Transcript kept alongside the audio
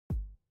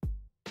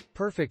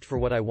Perfect for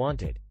what I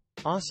wanted.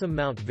 Awesome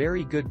mount,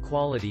 very good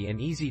quality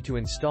and easy to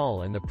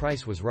install, and the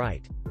price was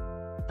right.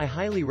 I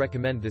highly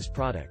recommend this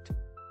product.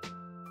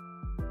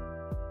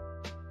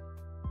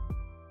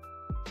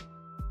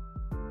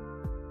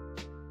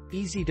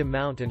 Easy to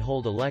mount and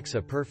hold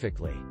Alexa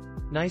perfectly.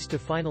 Nice to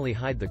finally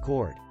hide the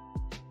cord.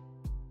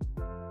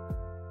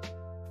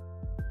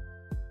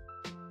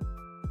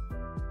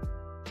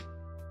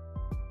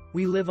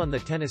 We live on the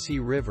Tennessee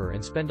River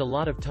and spend a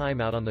lot of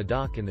time out on the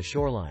dock in the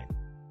shoreline.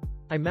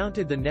 I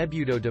mounted the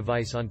Nebudo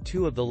device on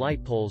 2 of the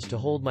light poles to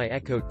hold my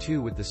Echo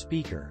 2 with the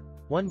speaker,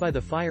 one by the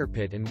fire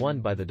pit and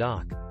one by the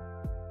dock.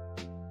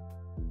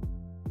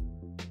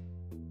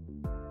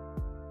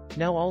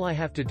 Now all I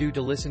have to do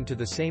to listen to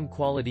the same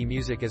quality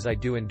music as I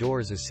do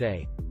indoors is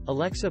say,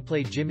 "Alexa,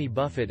 play Jimmy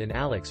Buffett," and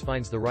Alex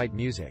finds the right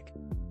music.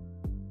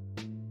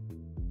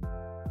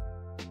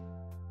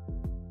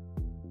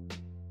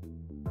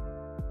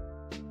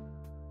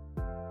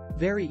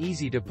 Very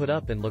easy to put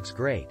up and looks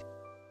great.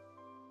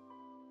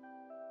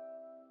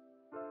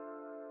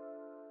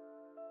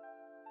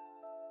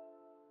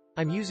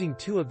 I'm using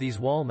 2 of these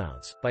wall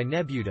mounts, by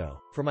Nebudo,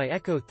 for my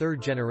Echo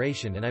 3rd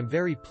generation, and I'm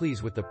very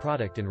pleased with the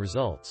product and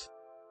results.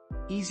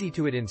 Easy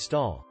to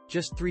install,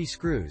 just 3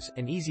 screws,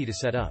 and easy to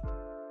set up.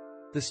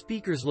 The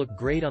speakers look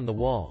great on the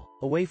wall,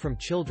 away from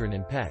children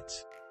and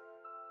pets.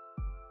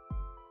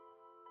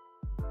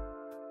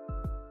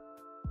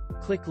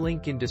 Click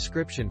link in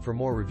description for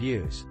more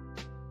reviews.